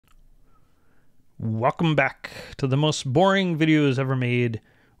Welcome back to the most boring videos ever made,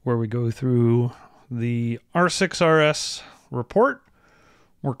 where we go through the R6RS report.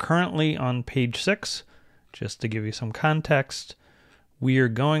 We're currently on page 6. Just to give you some context, we are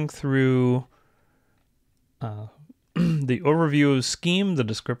going through the overview of scheme, the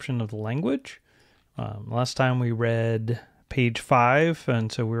description of the language. Last time we read page 5,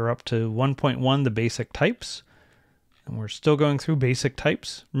 and so we were up to 1.1, the basic types. And we're still going through basic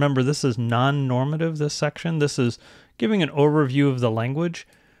types. Remember, this is non-normative, this section. This is giving an overview of the language,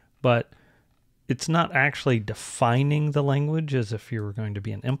 but it's not actually defining the language as if you were going to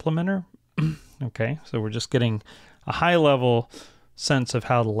be an implementer. Okay, so we're just getting a high-level sense of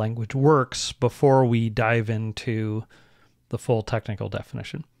how the language works before we dive into the full technical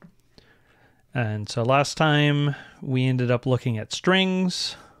definition. And so last time we ended up looking at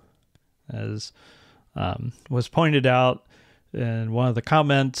strings, as was pointed out in one of the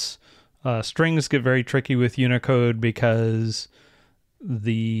comments. Strings get very tricky with Unicode because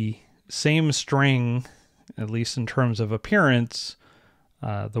the same string, at least in terms of appearance,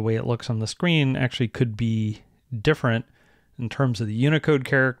 the way it looks on the screen, actually could be different in terms of the Unicode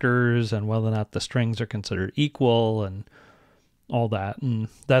characters and whether or not the strings are considered equal and all that. And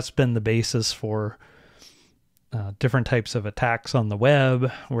that's been the basis for different types of attacks on the web,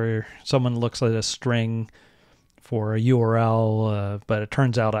 where someone looks at a string for a URL, but it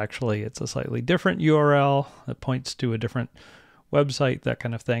turns out actually it's a slightly different URL that points to a different website, that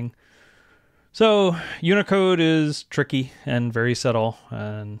kind of thing. So Unicode is tricky and very subtle,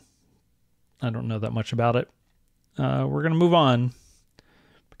 and I don't know that much about it. We're going to move on,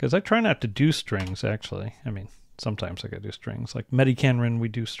 because I try not to do strings, actually. I mean, sometimes I could do strings. Like Medicanron, we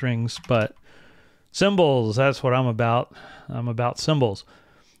do strings, but symbols, that's what I'm about. I'm about symbols.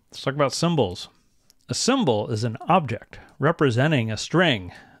 Let's talk about symbols. A symbol is an object representing a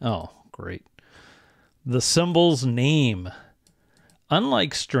string. Oh, great. The symbol's name.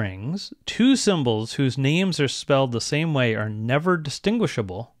 Unlike strings, two symbols whose names are spelled the same way are never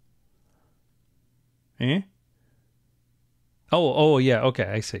distinguishable. Eh? Oh, yeah, okay,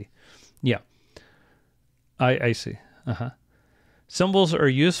 I see. Yeah. I see. Symbols are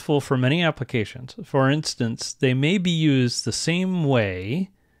useful for many applications. For instance, they may be used the same way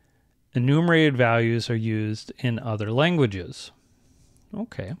enumerated values are used in other languages.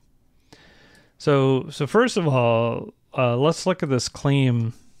 Okay. So first of all, let's look at this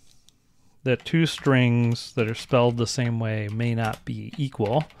claim that two strings that are spelled the same way may not be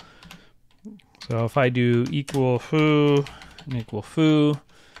equal. So if I do equal foo and equal foo,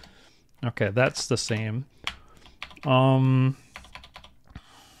 okay, that's the same.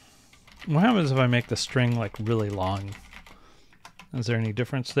 What happens if I make the string like really long? Is there any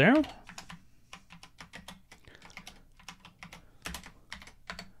difference there?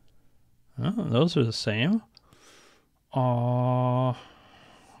 Oh, those are the same. Oh,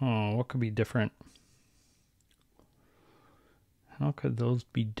 what could be different? How could those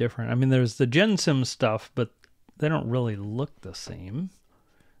be different? I mean, there's the GenSim stuff, but they don't really look the same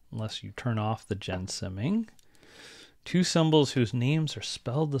unless you turn off the GenSimming. Two symbols whose names are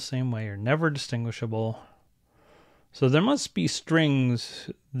spelled the same way are never distinguishable. So there must be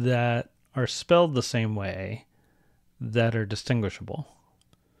strings that are spelled the same way that are distinguishable.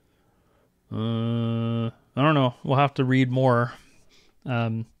 I don't know. We'll have to read more.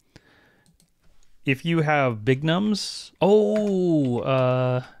 If you have big nums,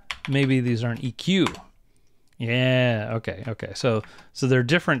 maybe these aren't EQ. Yeah, okay. So there are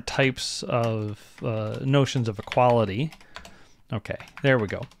different types of notions of equality. Okay, there we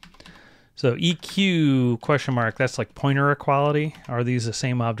go. So EQ question mark, that's like pointer equality. Are these the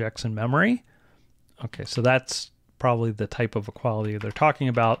same objects in memory? Okay, so that's probably the type of equality they're talking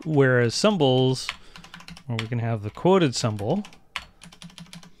about. Whereas symbols, well, we can have the quoted symbol.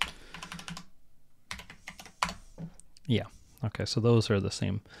 Yeah, okay, so those are the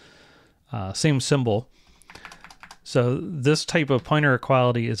same symbol. So this type of pointer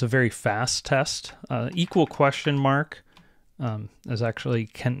equality is a very fast test. Equal question mark is actually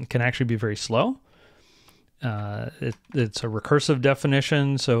can actually be very slow. It's a recursive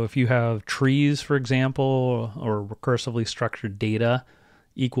definition. So if you have trees, for example, or recursively structured data,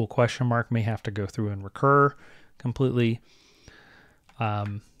 equal question mark may have to go through and recur completely.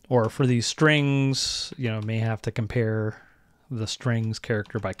 Or for these strings, you know, may have to compare the strings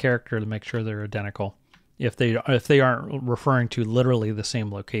character by character to make sure they're identical, if they aren't referring to literally the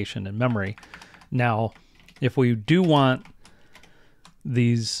same location in memory. Now, if we do want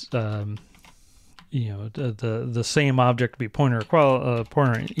these, you know, the same object to be pointer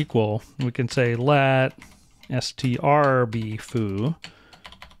equal, we can say let str be foo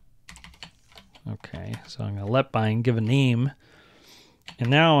Okay, so I'm going to let bind, give a name, and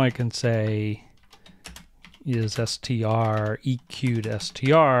now I can say is str EQ'd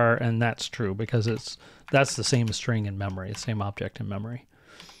str, and that's true because that's the same string in memory, the same object in memory.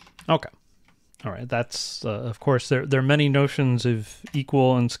 Okay. All right, that's, of course, there are many notions of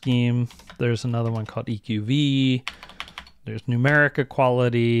equal in Scheme. There's another one called EQV. There's numeric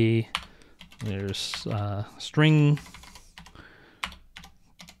equality. There's string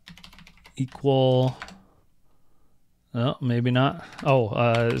equal. Oh, maybe not.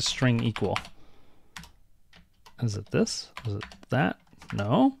 Oh, string equal. Is it this? Is it that?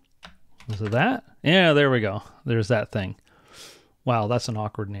 No. Is it that? Yeah, there we go. There's that thing. Wow, that's an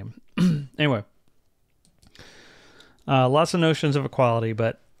awkward name. Anyway, lots of notions of equality,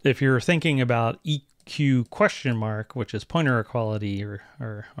 but if you're thinking about EQ question mark, which is pointer equality, or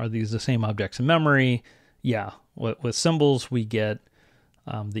are these the same objects in memory? Yeah, with symbols we get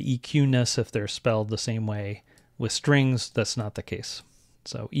the EQ-ness if they're spelled the same way. With strings, that's not the case.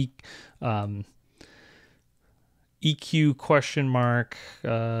 So EQ question mark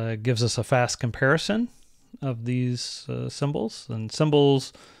gives us a fast comparison of these symbols, and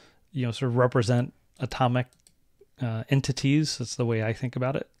symbols, sort of represent atomic entities. That's the way I think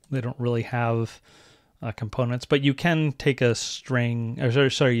about it. They don't really have components, but you can take a string, or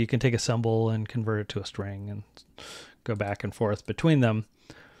sorry, you can take a symbol and convert it to a string and go back and forth between them.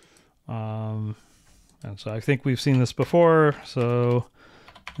 And so I think we've seen this before. So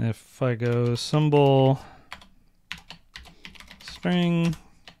if I go symbol string,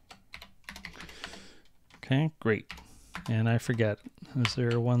 okay, great. And I forget, is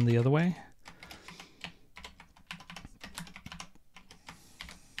there one the other way?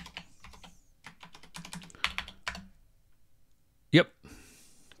 Yep,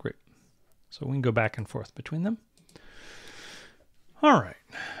 great. So we can go back and forth between them. All right,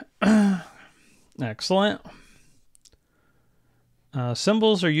 excellent.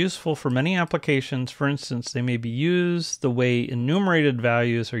 Symbols are useful for many applications. For instance, they may be used the way enumerated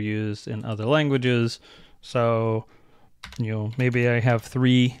values are used in other languages. So, maybe I have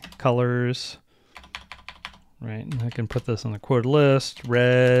 3 colors, right? And I can put this on the quote list: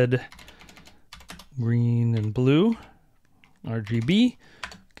 red, green, and blue, RGB.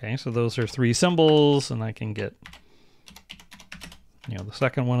 Okay, so those are 3 symbols, and I can get, the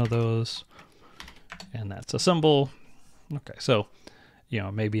second one of those, and that's a symbol. Okay, so,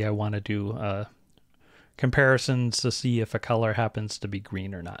 maybe I want to do comparisons to see if a color happens to be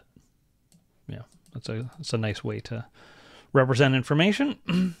green or not. Yeah, that's a nice way to represent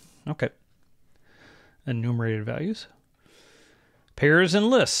information. Okay. Enumerated values. Pairs and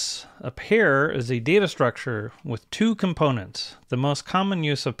lists. A pair is a data structure with 2 components. The most common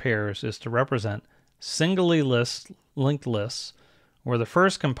use of pairs is to represent singly linked lists, where the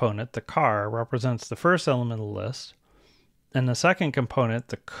first component, the car, represents the first element of the list, and the second component,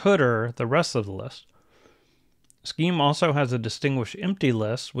 the cooter, the rest of the list. Scheme also has a distinguished empty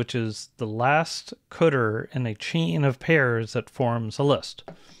list, which is the last cooter in a chain of pairs that forms a list.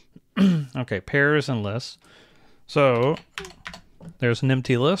 Okay, pairs and lists. So there's an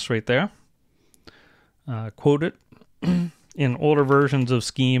empty list right there. Quoted. In older versions of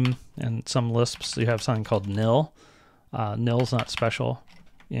Scheme and some Lisps, you have something called nil. Nil's not special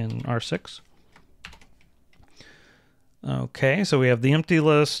in R6. Okay, so we have the empty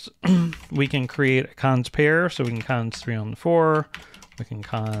list. We can create a cons pair, so we can cons 3 on 4. We can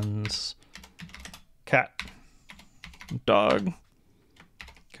cons cat, dog.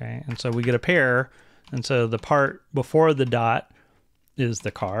 Okay, and so we get a pair, and so the part before the dot is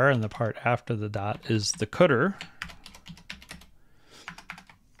the car, and the part after the dot is the cooter.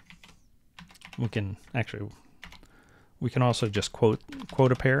 We can also just quote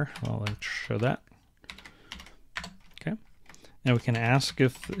a pair. Well, let's show that. Okay, and we can ask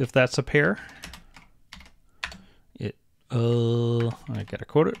if that's a pair. I gotta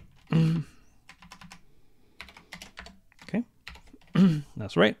quote it. Okay,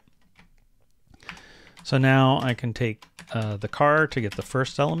 that's right. So now I can take the car to get the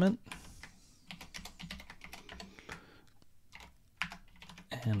first element,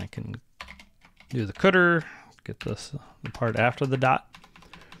 and I can do the cooter, get the part after the dot.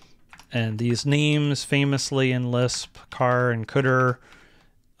 And these names famously in Lisp, car and cooter,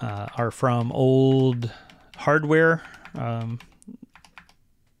 are from old hardware.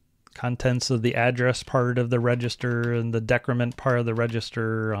 Contents of the address part of the register and the decrement part of the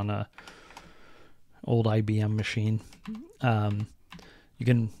register on a old IBM machine. You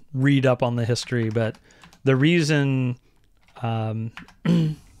can read up on the history, but the reason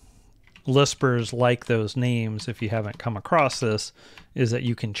Lispers like those names, if you haven't come across this, is that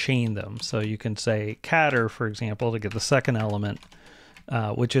you can chain them. So you can say catter, for example, to get the second element,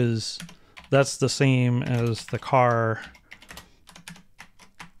 that's the same as the car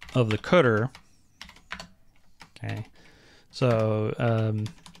of the cooter. Okay, so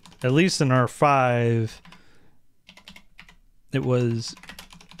at least in R5, it was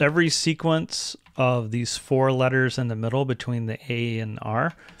every sequence of these 4 letters in the middle between the A and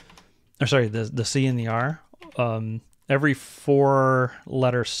R, or sorry, the C and the R. Every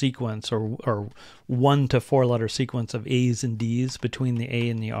 4-letter sequence, or 1 to 4-letter sequence of A's and D's between the A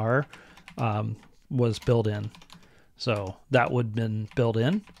and the R was built in. So that would have been built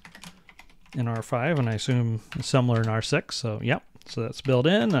in R5, and I assume similar in R6. So yep, so that's built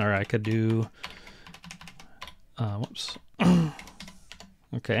in. Or I could do, whoops.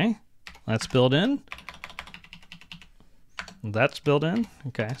 Okay, that's built in. That's built in.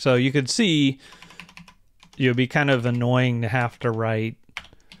 Okay, so you could see it would be kind of annoying to have to write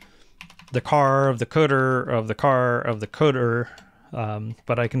the car of the cooter of the car of the cooter,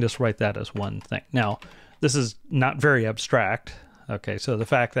 but I can just write that as one thing. Now, this is not very abstract. Okay, so the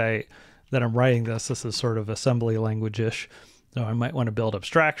fact that I'm writing this is sort of assembly language-ish, so I might want to build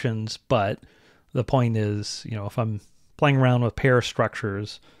abstractions, but the point is, you know, if I'm playing around with pair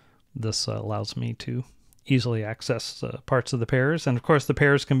structures, this allows me to easily access parts of the pairs. And of course, the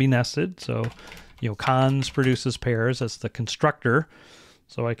pairs can be nested. So, you know, cons produces pairs as the constructor.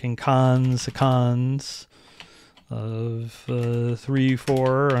 So I can cons of 3,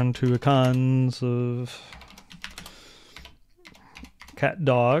 4 onto a cons of cat,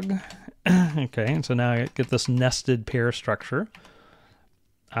 dog. Okay, and so now I get this nested pair structure.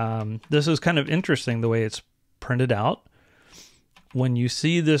 This is kind of interesting the way it's printed out. When you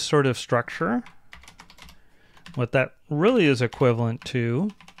see this sort of structure, what that really is equivalent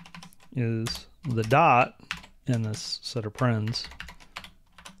to is the dot in this set of parens,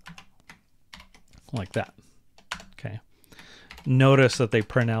 like that. Okay. Notice that they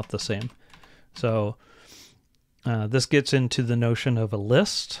print out the same. So this gets into the notion of a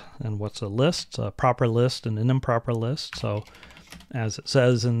list, and what's a list? A proper list and an improper list. So as it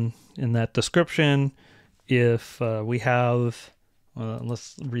says in that description, if we have,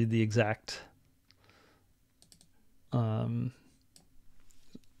 let's read the exact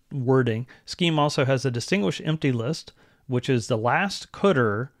wording. Scheme also has a distinguished empty list, which is the last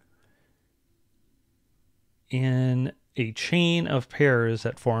cooter in a chain of pairs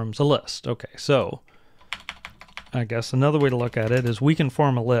that forms a list. Okay, so I guess another way to look at it is we can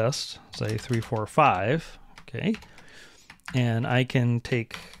form a list, say 3, 4, 5, okay, and I can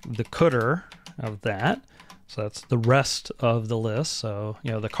take the cooter of that. So that's the rest of the list. So,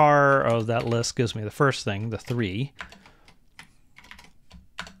 you know, the car of that list gives me the first thing, the 3.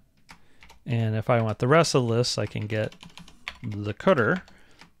 And if I want the rest of the list, I can get the cooter.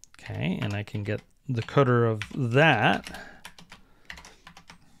 Okay, and I can get the cooter of that.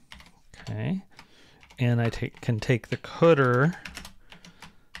 Okay, and I can take the cooter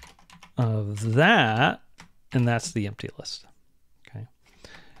of that, and that's the empty list.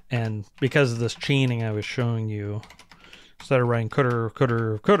 And because of this chaining I was showing you, instead of writing cooter,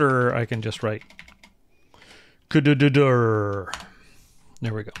 cooter, cooter, I can just write cooter.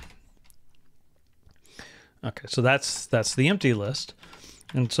 There we go. Okay, so that's the empty list.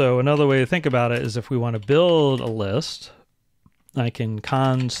 And so another way to think about it is if we want to build a list, I can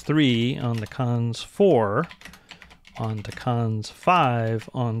cons 3 on the cons 4 onto cons 5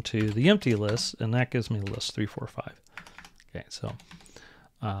 onto the empty list, and that gives me list 3, 4, 5. Okay, so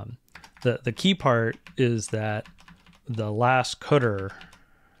the key part is that the last cooter,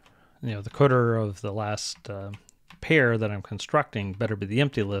 you know, the cooter of the last pair that I'm constructing better be the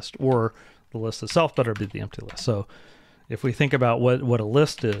empty list, or the list itself better be the empty list. So if we think about what a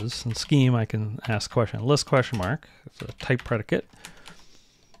list is in Scheme, I can ask question, list question mark, it's a type predicate.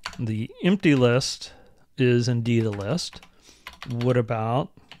 The empty list is indeed a list. What about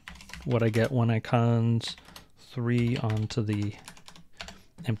what I get when I cons 3 onto the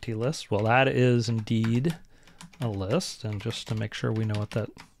empty list? Well, that is indeed a list, and just to make sure we know what that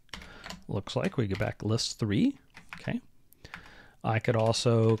looks like, we get back list 3. Okay, I could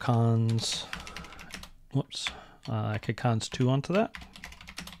also cons, whoops, I could cons 2 onto that.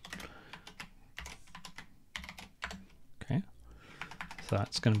 Okay, so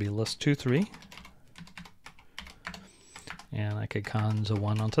that's going to be list 2, 3, and I could cons a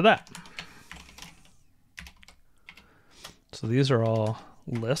 1 onto that. So these are all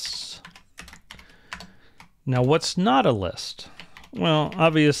lists. Now, what's not a list? Well,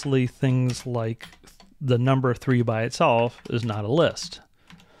 obviously things like the number 3 by itself is not a list.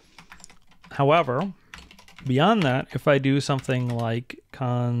 However, beyond that, if I do something like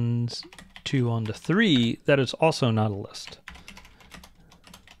cons 2 onto 3, that is also not a list.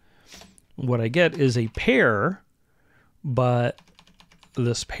 What I get is a pair, but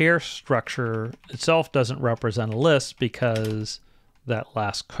this pair structure itself doesn't represent a list because that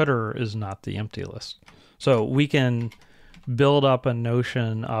last cdr is not the empty list. So we can build up a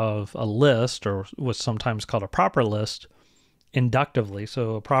notion of a list, or what's sometimes called a proper list, inductively.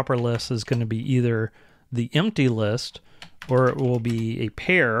 So a proper list is going to be either the empty list, or it will be a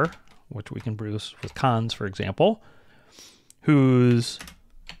pair, which we can produce with cons, for example, whose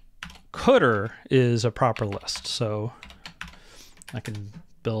cdr is a proper list. So I can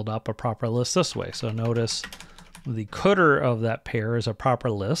build up a proper list this way. So notice the cdr of that pair is a proper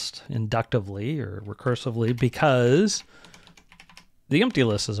list inductively or recursively because the empty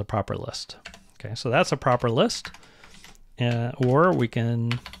list is a proper list. Okay, so that's a proper list. Or we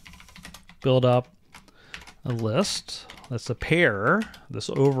can build up a list that's a pair. This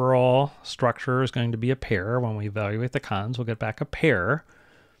overall structure is going to be a pair. When we evaluate the cons, we'll get back a pair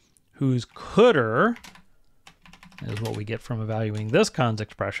whose cdr is what we get from evaluating this cons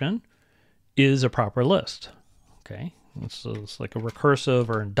expression is a proper list. Okay, so it's like a recursive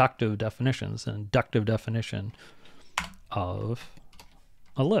or inductive definition. It's an inductive definition of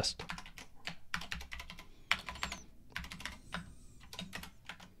a list.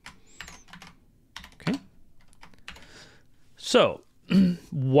 Okay, so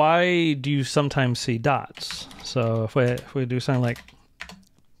why do you sometimes see dots? So if we do something like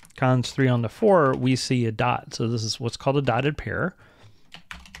cons 3 onto 4, we see a dot. So this is what's called a dotted pair.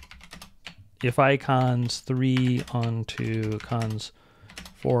 If I cons 3 onto cons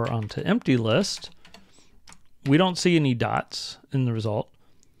 4 onto empty list, we don't see any dots in the result.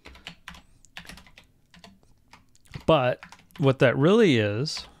 But what that really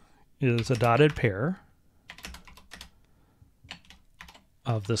is a dotted pair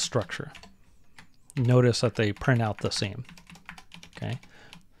of this structure. Notice that they print out the same. Okay.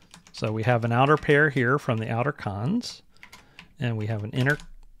 So we have an outer pair here from the outer cons, and we have an inner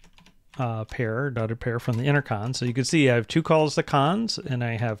pair, dotted pair from the inner cons. So you can see I have 2 calls to cons, and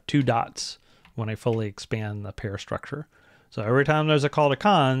I have 2 dots when I fully expand the pair structure. So every time there's a call to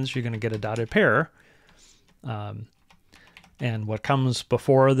cons, you're going to get a dotted pair. And what comes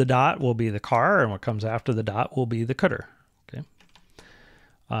before the dot will be the car, and what comes after the dot will be the cdr. Okay.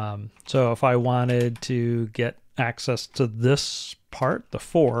 So if I wanted to get access to this part, the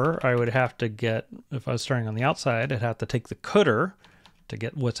 4, I would have to get, if I was starting on the outside, I'd have to take the cdr to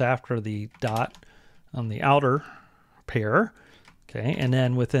get what's after the dot on the outer pair. Okay, and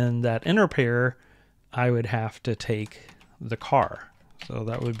then within that inner pair, I would have to take the car. So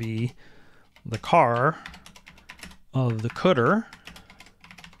that would be the car of the cdr,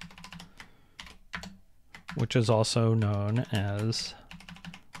 which is also known as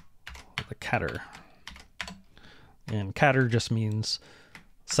the cdr. And cdr just means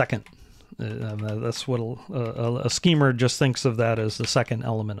second. That's what a schemer just thinks of that as the second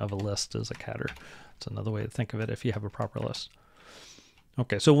element of a list is a cdr. It's another way to think of it if you have a proper list.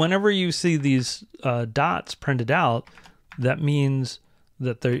 Okay, so whenever you see these dots printed out, that means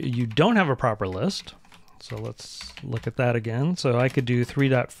that you don't have a proper list. So let's look at that again. So I could do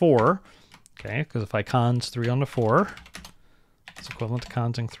 3.4, okay, because if I cons 3 onto 4, it's equivalent to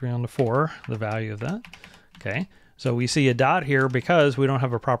consing 3 onto 4, the value of that. Okay, so we see a dot here because we don't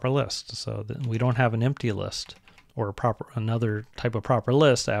have a proper list. So we don't have an empty list or another type of proper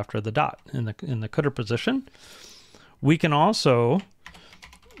list after the dot in the cdr position. We can also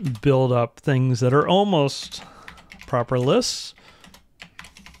build up things that are almost proper lists.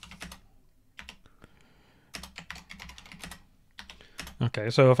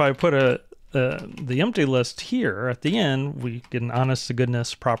 Okay, so if I put the empty list here at the end, we get an honest to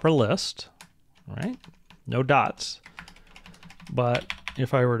goodness proper list, right? No dots. But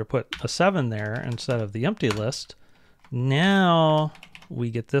if I were to put a 7 there instead of the empty list, now we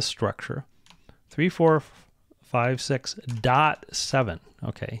get this structure. 3, 4, 5, 6, dot 7.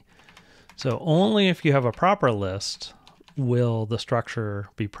 Okay, so only if you have a proper list will the structure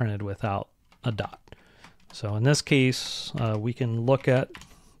be printed without a dot. So in this case, we can look at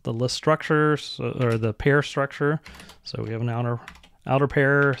the list structures or the pair structure. So we have an outer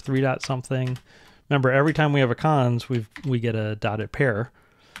pair, 3 dot something. Remember, every time we have a cons, we get a dotted pair.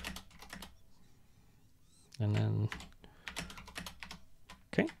 And then,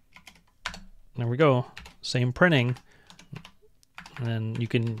 okay, there we go. Same printing. And then you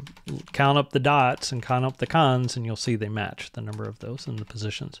can count up the dots and count up the cons, and you'll see they match the number of those and the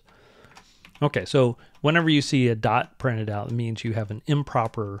positions. Okay, so whenever you see a dot printed out, it means you have an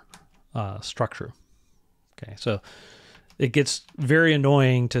improper structure. Okay, so it gets very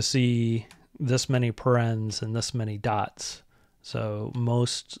annoying to see this many parens and this many dots. So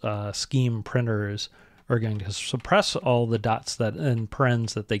most scheme printers are going to suppress all the dots that and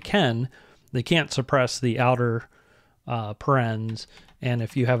parens that they can. They can't suppress the outer parens, and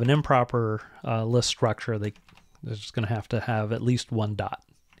if you have an improper list structure, they're just going to have at least one dot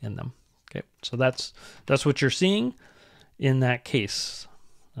in them. Okay, so that's what you're seeing in that case.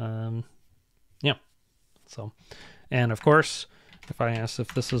 Yeah. So, and of course, if I ask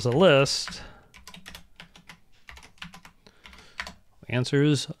if this is a list, the answer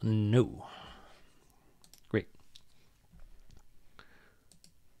is no. Great.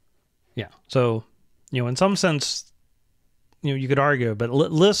 Yeah. So, in some sense, you could argue, but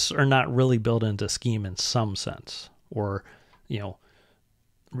lists are not really built into scheme in some sense, or,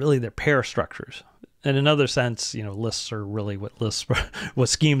 really they're pair structures. In another sense, lists are really what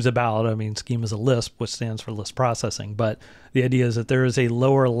scheme's about. I mean, scheme is a Lisp, which stands for list processing. But the idea is that there is a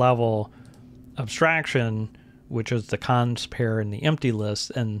lower level abstraction, which is the cons pair and the empty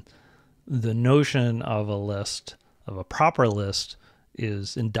list. And the notion of a list, of a proper list,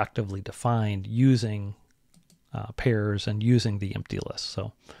 is inductively defined using pairs and using the empty list.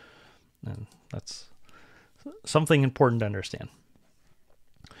 So, and that's something important to understand.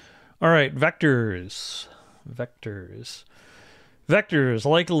 All right, vectors. Vectors,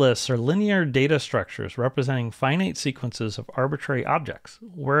 like lists, are linear data structures representing finite sequences of arbitrary objects,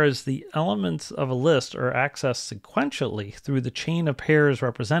 whereas the elements of a list are accessed sequentially through the chain of pairs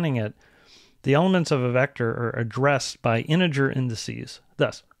representing it. The elements of a vector are addressed by integer indices.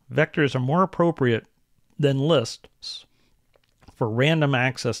 Thus, vectors are more appropriate than lists for random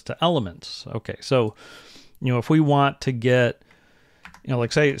access to elements. Okay, so, if we want to get,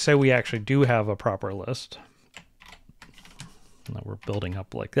 like say we actually do have a proper list that we're building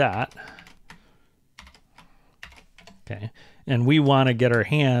up like that. Okay. And we want to get our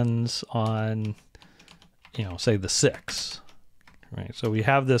hands on, say the 6, right? So we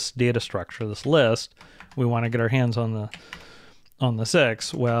have this data structure, this list. We want to get our hands on the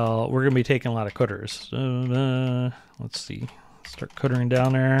 6. Well, we're going to be taking a lot of cutters. Let's see. Start cuttering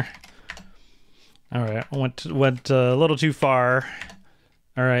down there. All right. I went a little too far.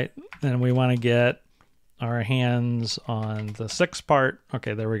 All right, then we want to get our hands on the 6 part.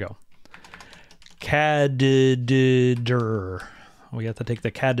 Okay, there we go. Caddider. We have to take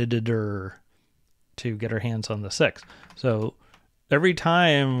the caddider to get our hands on the 6. So every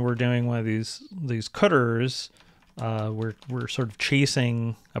time we're doing one of these cutters, we're sort of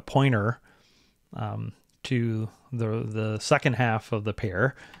chasing a pointer to the second half of the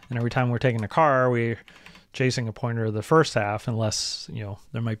pair, and every time we're taking a car, we're chasing a pointer of the first half, unless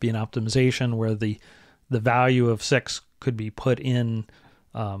there might be an optimization where the value of 6 could be put in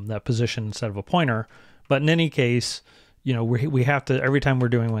that position instead of a pointer. But in any case, we have to, every time we're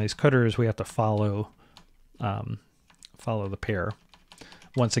doing one of these cutters, we have to follow the pair.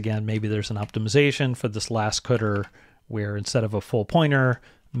 Once again, maybe there's an optimization for this last cutter where instead of a full pointer,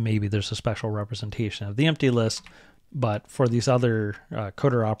 maybe there's a special representation of the empty list. But for these other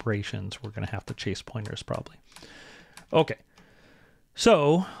cutter operations, we're going to have to chase pointers probably. Okay,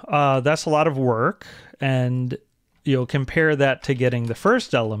 so that's a lot of work, and compare that to getting the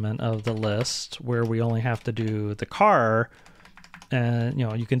first element of the list, where we only have to do the car, and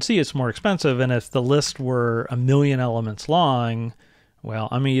you can see it's more expensive. And if the list were 1 million elements long, well,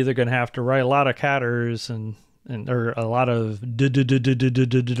 I'm either going to have to write a lot of catters or a lot of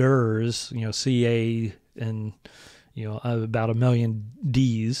ders, CA and about 1 million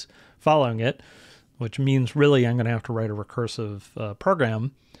Ds following it, which means really I'm going to have to write a recursive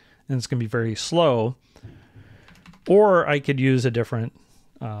program, and it's going to be very slow. Or I could use a different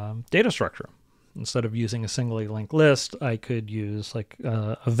data structure. Instead of using a singly linked list, I could use like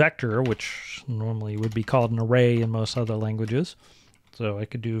a vector, which normally would be called an array in most other languages. So I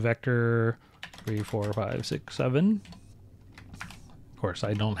could do vector 3, 4, 5, 6, 7. Of course,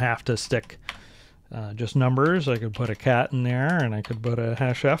 I don't have to stick just numbers. I could put a cat in there, and I could put a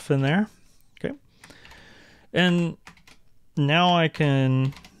 #f in there. Okay. And now I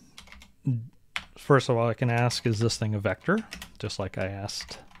can, first of all, I can ask, is this thing a vector? Just like I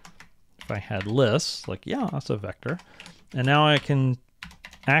asked if I had lists, like, yeah, that's a vector. And now I can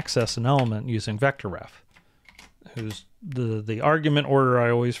access an element using vector ref, who's the argument order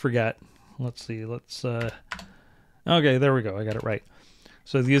I always forget. Let's see, okay, there we go, I got it right.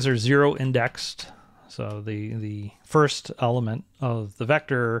 So these are 0 indexed. So the first element of the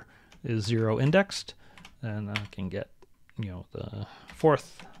vector is 0 indexed, and I can get, the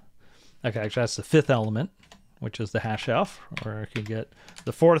fourth, okay, actually that's the 5th element, which is the hash f, or I could get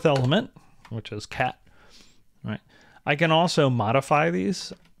the fourth element, which is cat. Right. I can also modify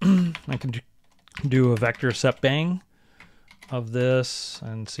these. I can do a vector set bang of this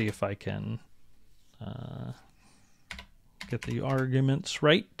and see if I can get the arguments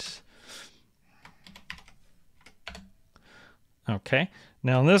right. Okay.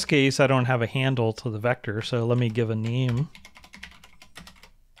 Now in this case, I don't have a handle to the vector, so let me give a name.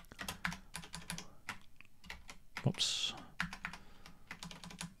 Oops.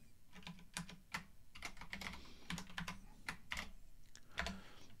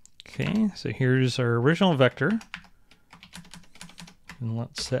 Okay, so here's our original vector. And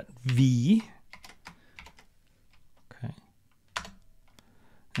let's set V. Okay.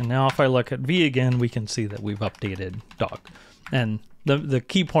 And now if I look at V again, we can see that we've updated dog. And the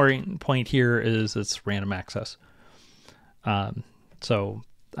key point here is it's random access. So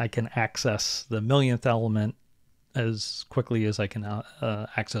I can access the millionth element as quickly as I can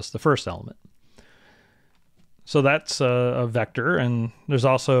access the first element. So that's a vector, and there's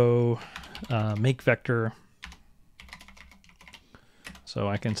also make vector. So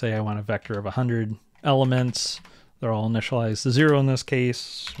I can say I want a vector of 100 elements. They're all initialized to 0 in this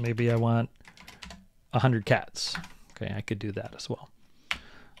case. Maybe I want 100 cats. Okay, I could do that as well.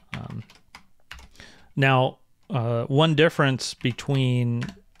 Now, one difference between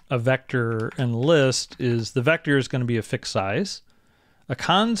a vector and list is the vector is going to be a fixed size. A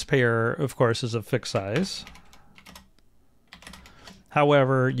cons pair, of course, is a fixed size.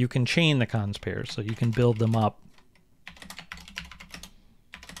 However, you can chain the cons pairs, so you can build them up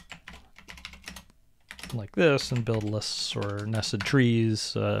like this and build lists or nested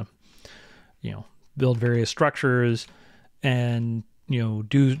trees, you know, build various structures and, you know,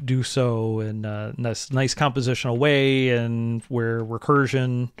 do so in a nice compositional way, and where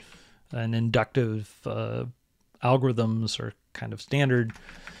recursion and inductive algorithms are kind of standard.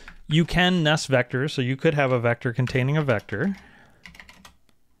 You can nest vectors, so you could have a vector containing a vector.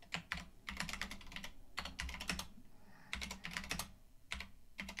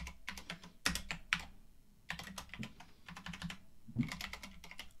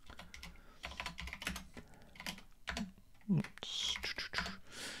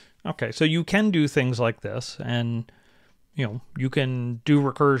 Okay, so you can do things like this, and you know, you can do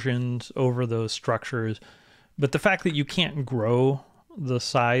recursions over those structures, but the fact that you can't grow the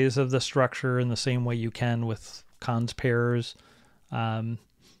size of the structure in the same way you can with cons pairs, you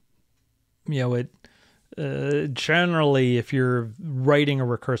know, it generally, if you're writing a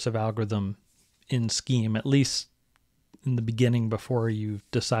recursive algorithm in Scheme, at least in the beginning before you've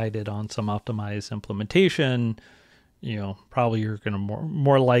decided on some optimized implementation, you know, probably you're going to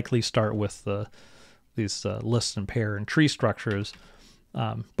more likely start with these list and pair and tree structures.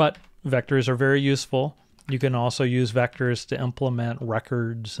 But vectors are very useful. You can also use vectors to implement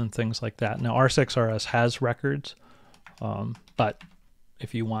records and things like that. Now, R6RS has records, but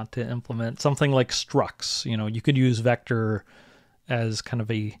if you want to implement something like structs, you know, you could use vector as kind of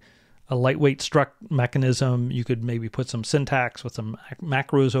a lightweight struct mechanism. You could maybe put some syntax with some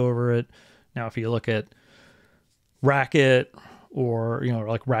macros over it. Now, if you look at Racket, or, you know,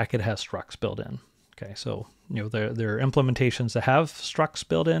 like Racket has structs built in. Okay, so, you know, there are implementations that have structs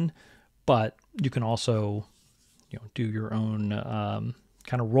built in, but you can also, you know, do your own,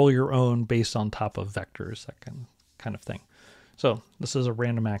 kind of roll your own based on top of vectors, that kind of thing. So this is a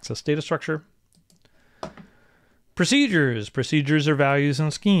random access data structure. Procedures. Procedures are values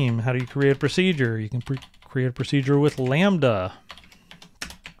in Scheme. How do you create a procedure? You can create a procedure with Lambda.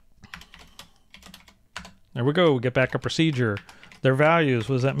 There we go. We get back a procedure. Their values,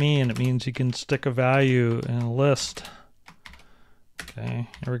 what does that mean? It means you can stick a value in a list. Okay,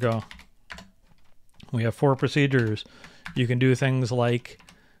 here we go. We have 4 procedures. You can do things like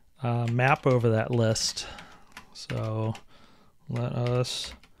map over that list. So let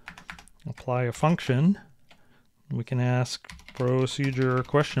us apply a function. We can ask procedure ?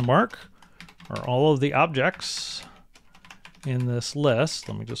 Are all of the objects in this list,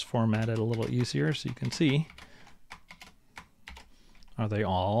 let me just format it a little easier so you can see, are they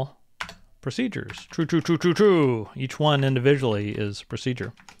all procedures? True, true, true, true, true. Each one individually is a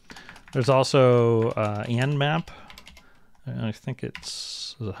procedure. There's also and map. I think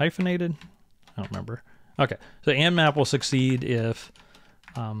is it hyphenated? I don't remember. Okay, so and map will succeed if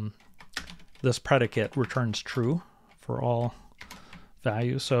this predicate returns true for all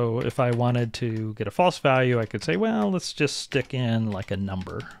values. So if I wanted to get a false value, I could say, well, let's just stick in like a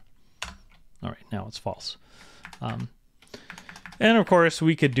number. All right, now it's false. And of course,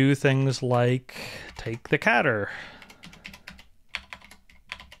 we could do things like take the catter.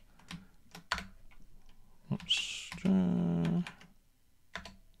 Oops.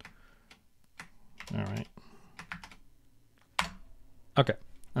 Okay,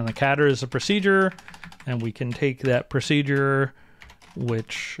 and the catter is a procedure, and we can take that procedure,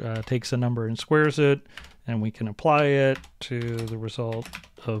 which takes a number and squares it, and we can apply it to the result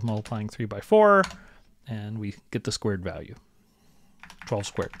of multiplying 3 by 4, and we get the squared value, 12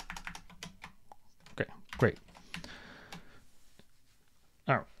 squared. Okay, great.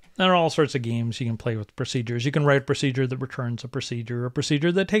 All right. There are all sorts of games you can play with procedures. You can write a procedure that returns a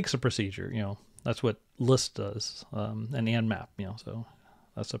procedure that takes a procedure. You know, that's what list does, an and map. You know, so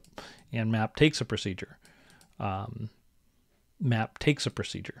that's a and map takes a procedure. Map takes a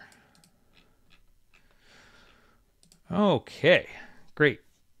procedure. Okay, great.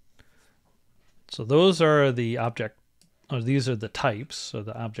 So those are the object, or these are the types, so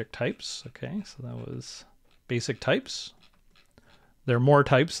the object types. Okay, so that was basic types. There are more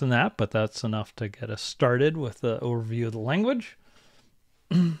types than that, but that's enough to get us started with the overview of the language.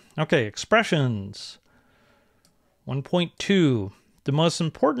 Okay, expressions. 1.2. The most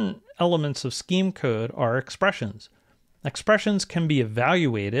important elements of scheme code are expressions. Expressions can be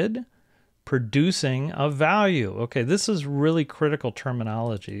evaluated, producing a value. Okay, this is really critical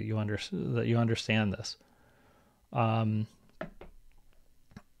terminology. That you understand this.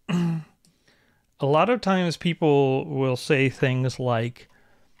 A lot of times people will say things like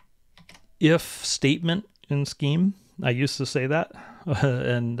if statement in scheme. I used to say that,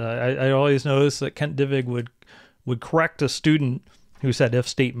 and I always noticed that Kent Divig would correct a student who said if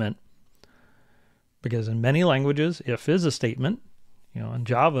statement, because in many languages if is a statement. You know, in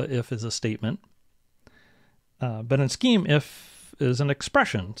Java if is a statement, but in scheme if is an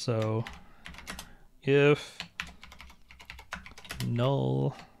expression. So if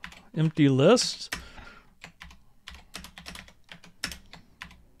null empty list,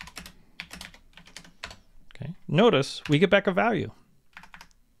 okay, notice we get back a value.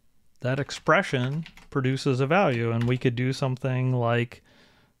 That expression produces a value, and we could do something like,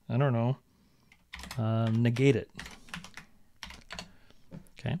 I don't know, negate it.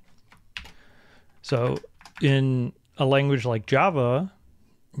 Okay. So in a language like Java,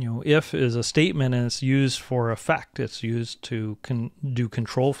 you know, if is a statement and it's used for effect. It's used to do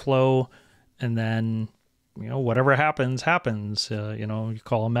control flow, and then, you know, whatever happens, happens. You know, you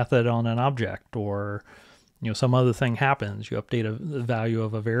call a method on an object, or, you know, some other thing happens. You update the value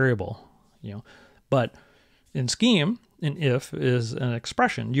of a variable, you know. But in scheme, an if is an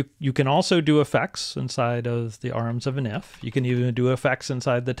expression. You can also do effects inside of the arms of an if. You can even do effects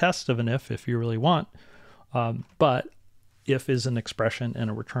inside the test of an if you really want. But if is an expression and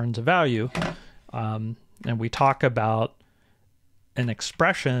it returns a value. And we talk about an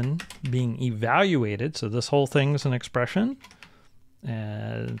expression being evaluated. So this whole thing's an expression,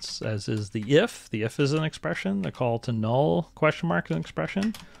 as is the if. The if is an expression. The call to null question mark is an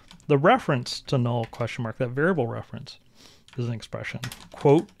expression. The reference to null question mark, that variable reference, is an expression.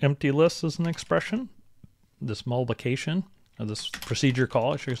 Quote empty list is an expression. This multiplication, or this procedure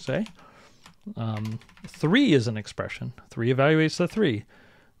call, I should say. 3 is an expression. 3 evaluates the 3.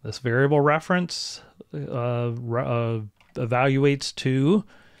 This variable reference evaluates to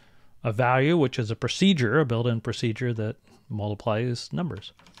a value, which is a procedure, a built-in procedure that multiplies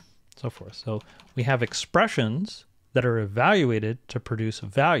numbers, so forth. So we have expressions that are evaluated to produce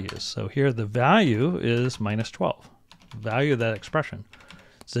values. So here the value is minus 12. Value of that expression.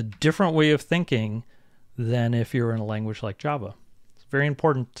 It's a different way of thinking than if you're in a language like Java. It's very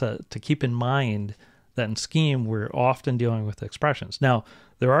important to keep in mind that in scheme we're often dealing with expressions. Now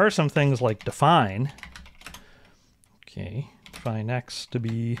there are some things like define. Okay, define x to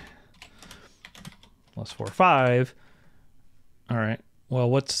be plus 4, 5. All right. Well,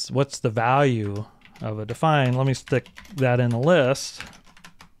 what's the value of a define? Let me stick that in a list.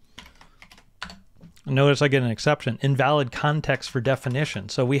 Notice I get an exception. Invalid context for definition.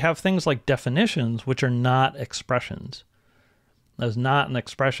 So we have things like definitions, which are not expressions. That's not an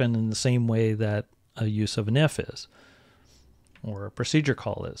expression in the same way that a use of an if is, or a procedure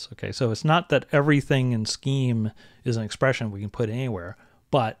call is. Okay, so it's not that everything in scheme is an expression we can put anywhere,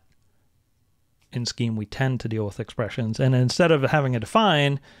 but in scheme we tend to deal with expressions. And instead of having a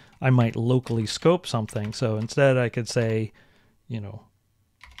define, I might locally scope something. So instead I could say, you know,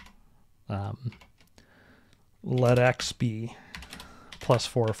 let x be plus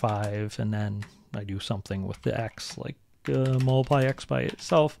 4 or 5, and then I do something with the x, like multiply x by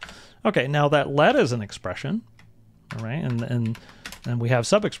itself. Okay, now that let is an expression, all right, and we have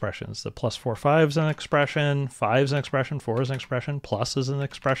sub-expressions. The plus 4, 5 is an expression, 5 is an expression, 4 is an expression, plus is an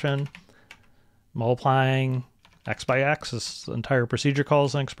expression, multiplying x by x, this entire procedure call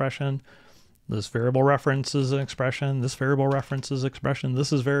is an expression. This variable reference is an expression. This variable reference is an expression.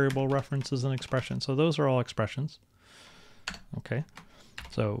 This is variable reference is an expression. So those are all expressions. Okay.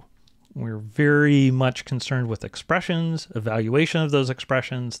 So we're very much concerned with expressions, evaluation of those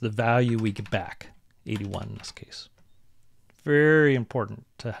expressions, the value we get back, 81 in this case. Very important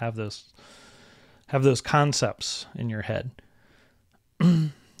to have those concepts in your head.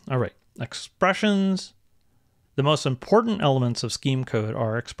 All right, expressions. The most important elements of scheme code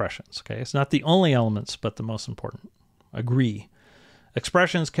are expressions. Okay, it's not the only elements, but the most important. Agree.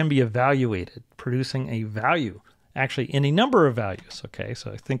 Expressions can be evaluated, producing a value, actually any number of values. Okay,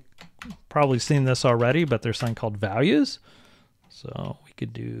 so I think you've probably seen this already, but there's something called values. So we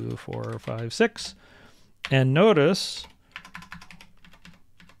could do 4, 5, 6, and notice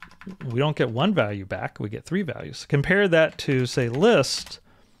we don't get one value back, we get 3 values. Compare that to, say, list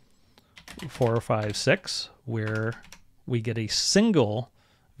 4, 5, 6, where we get a single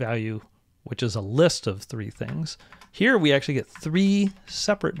value, which is a list of 3 things. Here we actually get 3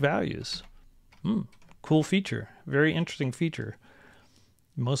 separate values. Cool feature, very interesting feature.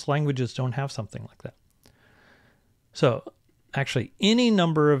 Most languages don't have something like that. So actually any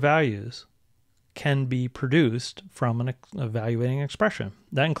number of values can be produced from an evaluating expression.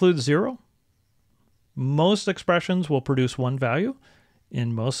 That includes 0. Most expressions will produce 1 value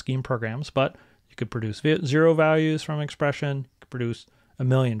in most scheme programs, but you could produce 0 values from an expression. You could produce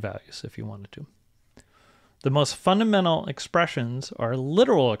 1,000,000 values if you wanted to. The most fundamental expressions are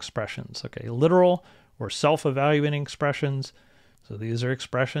literal expressions. Okay, literal or self-evaluating expressions. So these are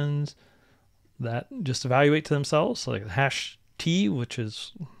expressions that just evaluate to themselves, like hash t, which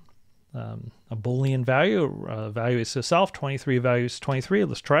is a Boolean value, evaluates itself. 23 evaluates 23.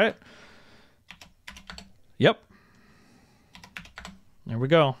 Let's try it. Yep. There we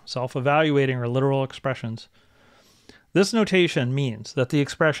go. Self-evaluating or literal expressions. This notation means that the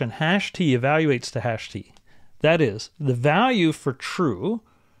expression hash t evaluates to hash t. That is, the value for true,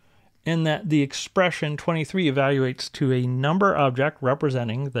 and that the expression 23 evaluates to a number object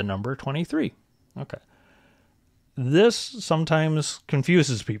representing the number 23. Okay. This sometimes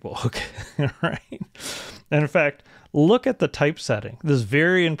confuses people, okay, right? And in fact, look at the typesetting. This is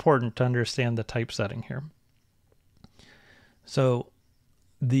very important to understand the typesetting here. So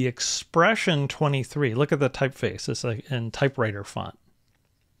the expression 23, look at the typeface. It's like in typewriter font,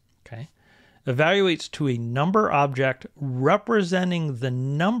 okay? Evaluates to a number object representing the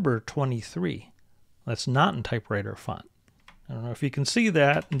number 23. That's not in typewriter font. I don't know if you can see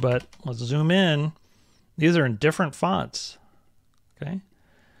that, but let's zoom in. These are in different fonts, okay?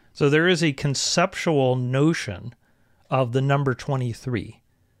 So there is a conceptual notion of the number 23.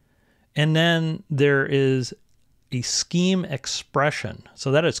 And then there is a scheme expression.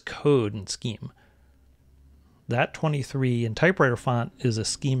 So that is code and scheme. That 23 in typewriter font is a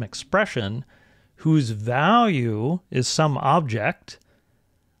scheme expression whose value is some object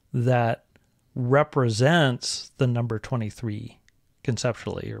that represents the number 23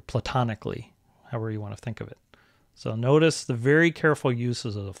 conceptually or platonically, however you want to think of it. So notice the very careful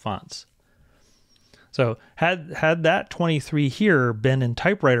uses of the fonts. So had that 23 here been in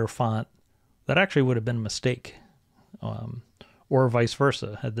typewriter font, that actually would have been a mistake. Or vice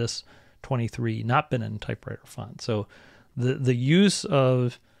versa, had this 23 not been in typewriter font. So the use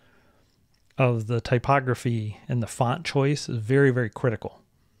of the typography and the font choice is very, very critical.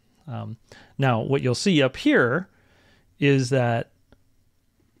 Now, what you'll see up here is that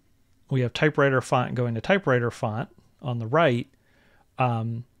we have typewriter font going to typewriter font on the right,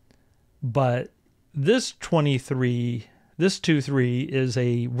 but this 23, this 23 is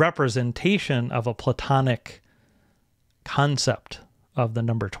a representation of a Platonic concept of the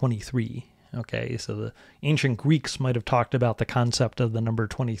number 23. Okay, so the ancient Greeks might have talked about the concept of the number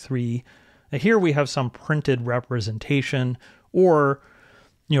 23. Now here we have some printed representation, or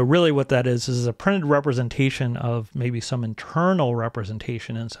really what that is a printed representation of maybe some internal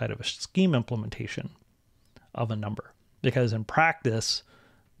representation inside of a scheme implementation of a number. Because in practice,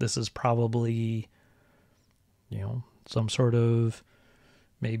 this is probably, some sort of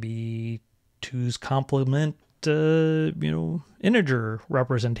maybe 2's complement, integer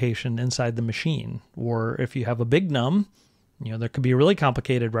representation inside the machine. Or if you have a big num, there could be a really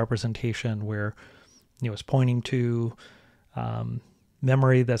complicated representation where, it's pointing to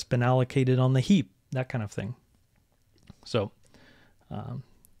memory that's been allocated on the heap, that kind of thing. So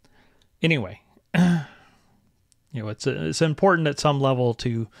anyway, it's important at some level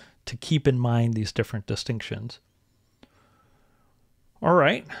to keep in mind these different distinctions. All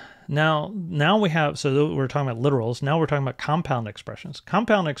right. Now we have, so we're talking about literals. Now we're talking about compound expressions.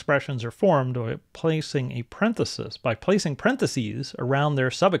 Compound expressions are formed by placing parentheses around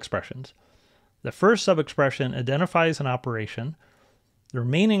their sub-expressions. The first sub-expression identifies an operation. The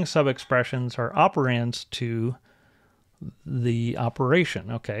remaining sub-expressions are operands to the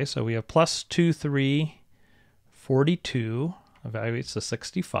operation. Okay, so we have plus 2, 3, 42 evaluates to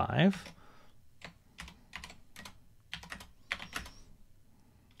 65.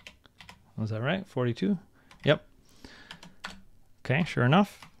 Was that right? 42? Yep. Okay, sure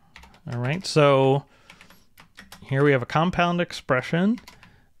enough. All right, so here we have a compound expression,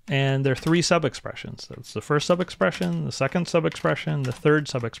 and there are 3 sub-expressions. That's the first sub-expression, the second sub-expression, the third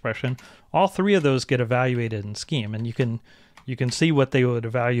sub-expression. All 3 of those get evaluated in Scheme, and you can see what they would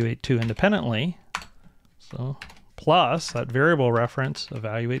evaluate to independently. So plus that variable reference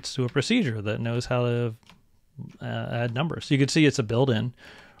evaluates to a procedure that knows how to add numbers. You could see it's a built-in,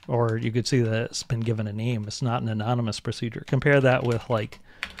 or you could see that it's been given a name. It's not an anonymous procedure. Compare that with like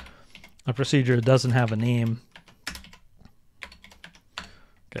a procedure that doesn't have a name.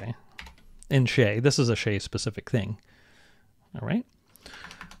 Okay, in Shea, this is a Shea specific thing. All right.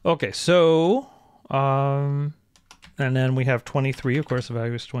 Okay, so, and then we have 23, of course,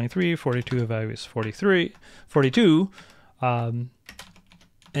 evaluates 23, 42 evaluates 42. And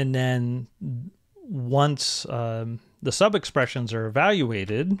then once the sub-expressions are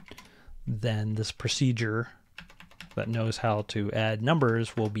evaluated, then this procedure that knows how to add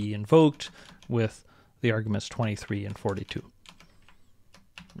numbers will be invoked with the arguments 23 and 42.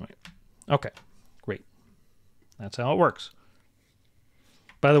 Right. Okay, great. That's how it works.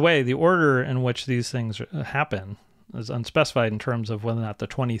 By the way, the order in which these things happen is unspecified in terms of whether or not the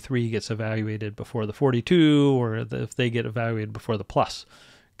 23 gets evaluated before the 42, or if they get evaluated before the plus.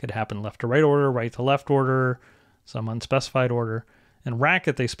 It could happen left to right order, right to left order, some unspecified order. In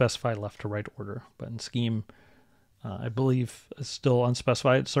Racket, they specify left to right order, but in Scheme, I believe it's still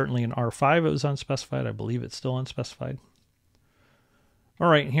unspecified. Certainly in R5, it was unspecified. I believe it's still unspecified. All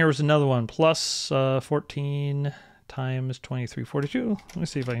right, here's another one. Plus 14 times 23, 42. Let me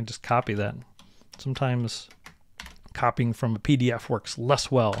see if I can just copy that. Sometimes copying from a PDF works less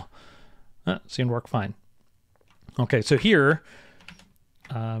well. Seemed to work fine. Okay, so here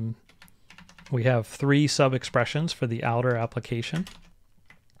we have 3 sub-expressions for the outer application.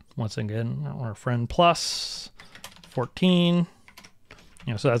 Once again, our friend plus 14.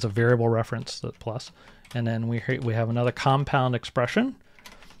 So that's a variable reference, the plus. And then we have another compound expression,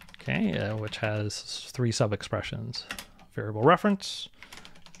 okay, which has 3 sub-expressions. Variable reference,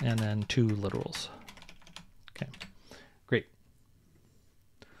 and then 2 literals. Okay, great.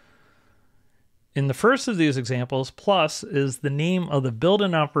 In the first of these examples, plus is the name of the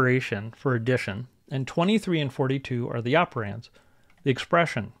built-in operation for addition, and 23 and 42 are the operands. The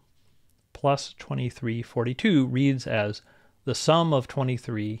expression plus 23, 42 reads as the sum of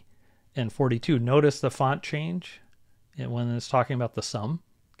 23 and 42. Notice the font change when it's talking about the sum.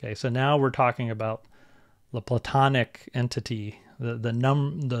 Okay, so now we're talking about the Platonic entity, the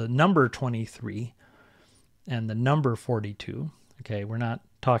number 23 and the number 42. Okay, we're not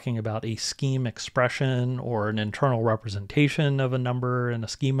talking about a scheme expression or an internal representation of a number in a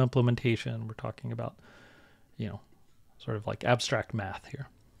scheme implementation. We're talking about, sort of like abstract math here.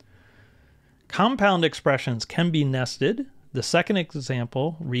 Compound expressions can be nested. The second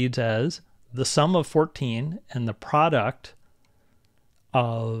example reads as the sum of 14 and the product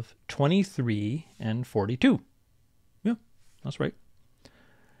of 23 and 42. Yeah, that's right.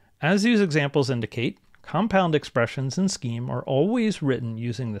 As these examples indicate, compound expressions in Scheme are always written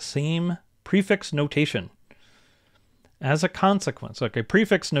using the same prefix notation. As a consequence, okay,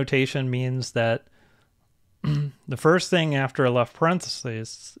 prefix notation means that the first thing after a left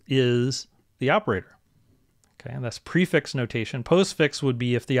parenthesis is the operator. Okay, and that's prefix notation. Postfix would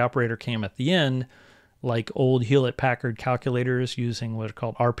be if the operator came at the end, like old Hewlett-Packard calculators using what are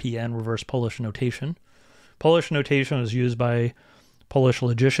called RPN, reverse Polish notation. Polish notation was used by Polish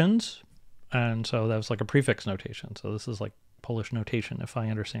logicians, and so that was like a prefix notation. So this is like Polish notation, if I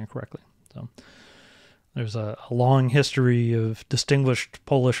understand correctly. So there's a long history of distinguished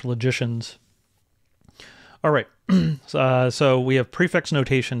Polish logicians. All right, so we have prefix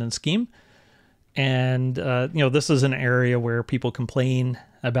notation in Scheme. And, this is an area where people complain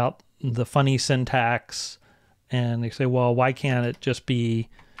about the funny syntax, and they say, well, why can't it just be,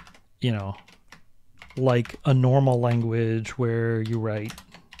 like a normal language where you write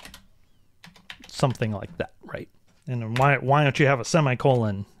something like that, right? And why don't you have a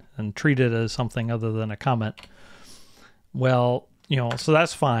semicolon and treat it as something other than a comment? Well, so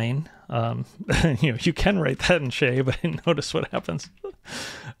that's fine. You can write that in Shea, but notice what happens.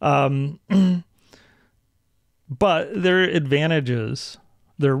 But there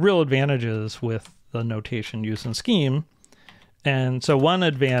are real advantages with the notation used in Scheme. And so one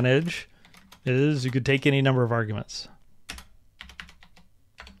advantage is you could take any number of arguments.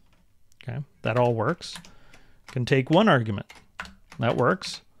 Okay, that all works. Can take 1 argument. That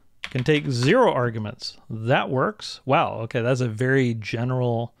works. Can take 0 arguments. That works. Wow, okay, that's a very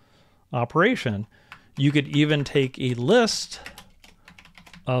general operation. You could even take a list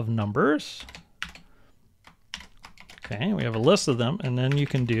of numbers. Okay, we have a list of them, and then you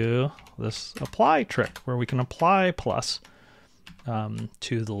can do this apply trick where we can apply plus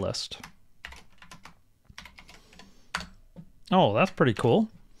to the list. Oh, that's pretty cool.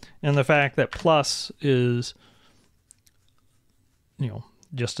 And the fact that plus is, you know,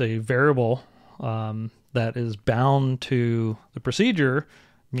 just a variable that is bound to the procedure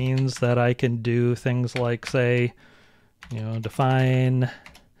means that I can do things like, say, you know, define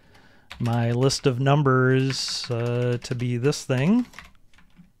my list of numbers to be this thing.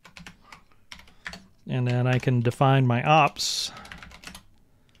 And then I can define my ops,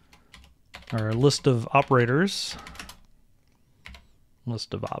 or a list of operators.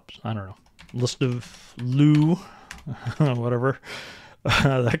 List of ops, I don't know. List of Lou, whatever.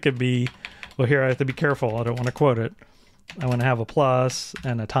 That could be, well, here I have to be careful. I don't want to quote it. I want to have a plus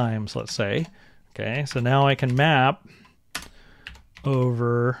and a times, let's say. Okay, so now I can map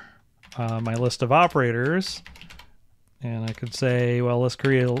over my list of operators. And I could say, well, let's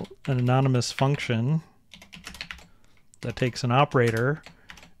create an anonymous function that takes an operator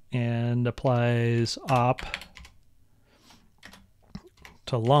and applies op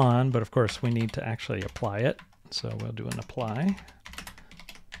to lon, but of course we need to actually apply it. So we'll do an apply.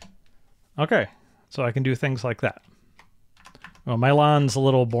 Okay, so I can do things like that. Well, my lon's a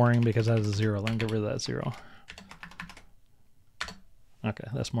little boring because it has a 0. Let me get rid of that 0. Okay,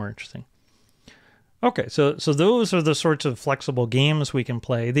 that's more interesting. Okay, so those are the sorts of flexible games we can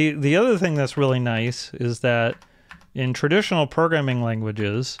play. The other thing that's really nice is that in traditional programming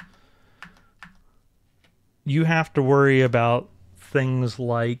languages, you have to worry about things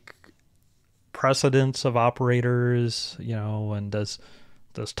like precedence of operators, you know, and does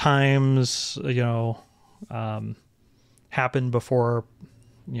times, you know, happen before,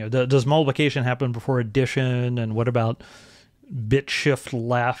 you know, does multiplication happen before addition, and what about bit shift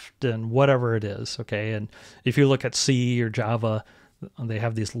left and whatever it is, okay? And if you look at C or Java, they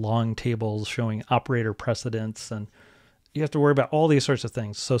have these long tables showing operator precedence, and you have to worry about all these sorts of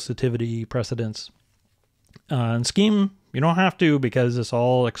things, associativity, precedence. In Scheme, you don't have to because it's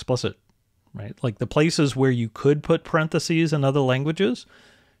all explicit, right? Like the places where you could put parentheses in other languages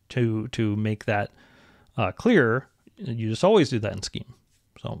to make that clear, you just always do that in Scheme.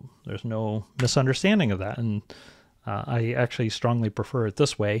 So there's no misunderstanding of that. And I actually strongly prefer it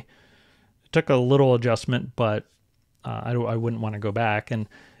this way. It took a little adjustment, but I wouldn't want to go back. And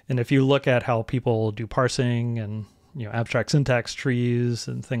if you look at how people do parsing and, you know, abstract syntax trees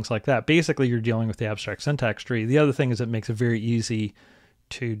and things like that, basically you're dealing with the abstract syntax tree. The other thing is it makes it very easy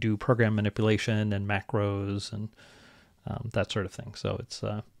to do program manipulation and macros and that sort of thing. So it's,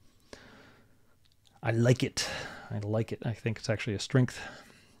 I like it. I like it. I think it's actually a strength.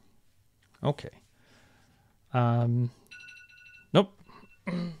 Okay. Nope.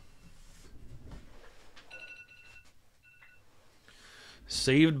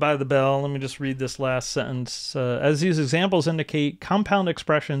 Saved by the bell. Let me just read this last sentence. As these examples indicate, compound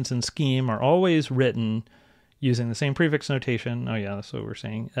expressions in Scheme are always written using the same prefix notation. Oh yeah, that's what we're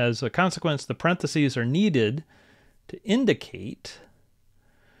saying. As a consequence, the parentheses are needed to indicate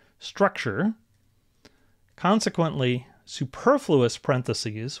structure. Consequently, superfluous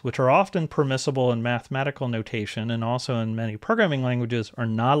parentheses, which are often permissible in mathematical notation and also in many programming languages, are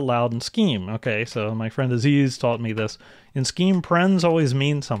not allowed in Scheme. Okay, so my friend Aziz taught me this. In Scheme, parens always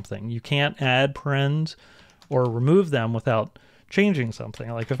mean something. You can't add parens or remove them without changing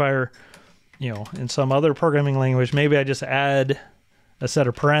something. Like if I were, you know, in some other programming language, maybe I just add a set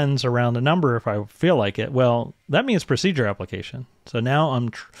of parens around a number if I feel like it. Well, that means procedure application. So now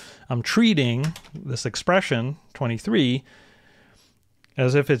I'm treating this expression 23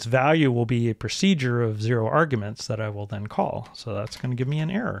 as if its value will be a procedure of 0 arguments that I will then call. So that's going to give me an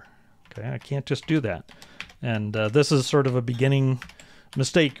error. Okay, I can't just do that. And this is sort of a beginning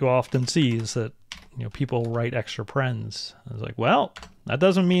mistake you often see, is that, you know, people write extra parens. I was like, well, that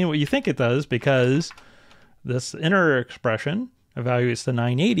doesn't mean what you think it does, because this inner expression evaluates the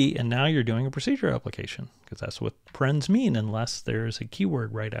 980, and now you're doing a procedure application, because that's what parens mean, unless there's a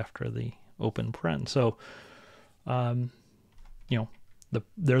keyword right after the open paren. So, you know,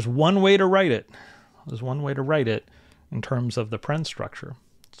 there's one way to write it. There's one way to write it in terms of the paren structure.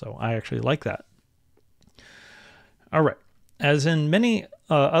 So I actually like that. All right. As in many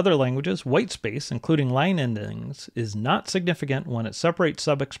other languages, white space, including line endings, is not significant when it separates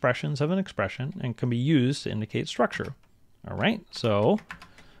sub-expressions of an expression and can be used to indicate structure. All right, so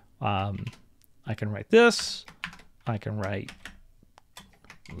I I can write this. I can write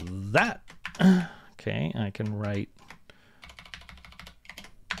that. Okay, I can write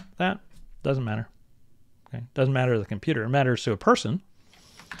that. Doesn't matter. Okay, doesn't matter to the computer. It matters to a person.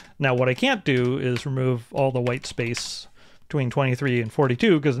 Now, what I can't do is remove all the white space between 23 and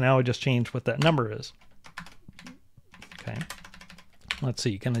 42, because now I just changed what that number is. Okay, let's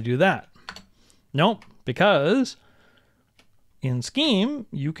see, can I do that? Nope, because in Scheme,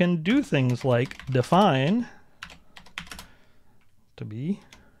 you can do things like define to be,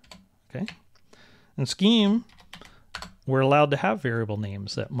 okay? In Scheme, we're allowed to have variable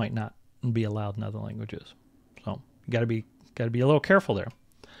names that might not be allowed in other languages. So you gotta be a little careful there.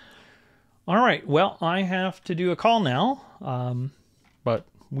 All right, well, I have to do a call now, but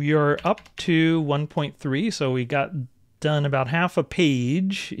we are up to 1.3, so we got done about half a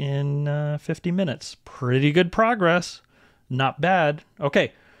page in 50 minutes. Pretty good progress. Not bad.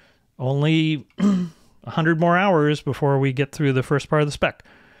 Okay, only 100 more hours before we get through the first part of the spec.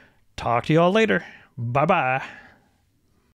 Talk to you all later. Bye-bye.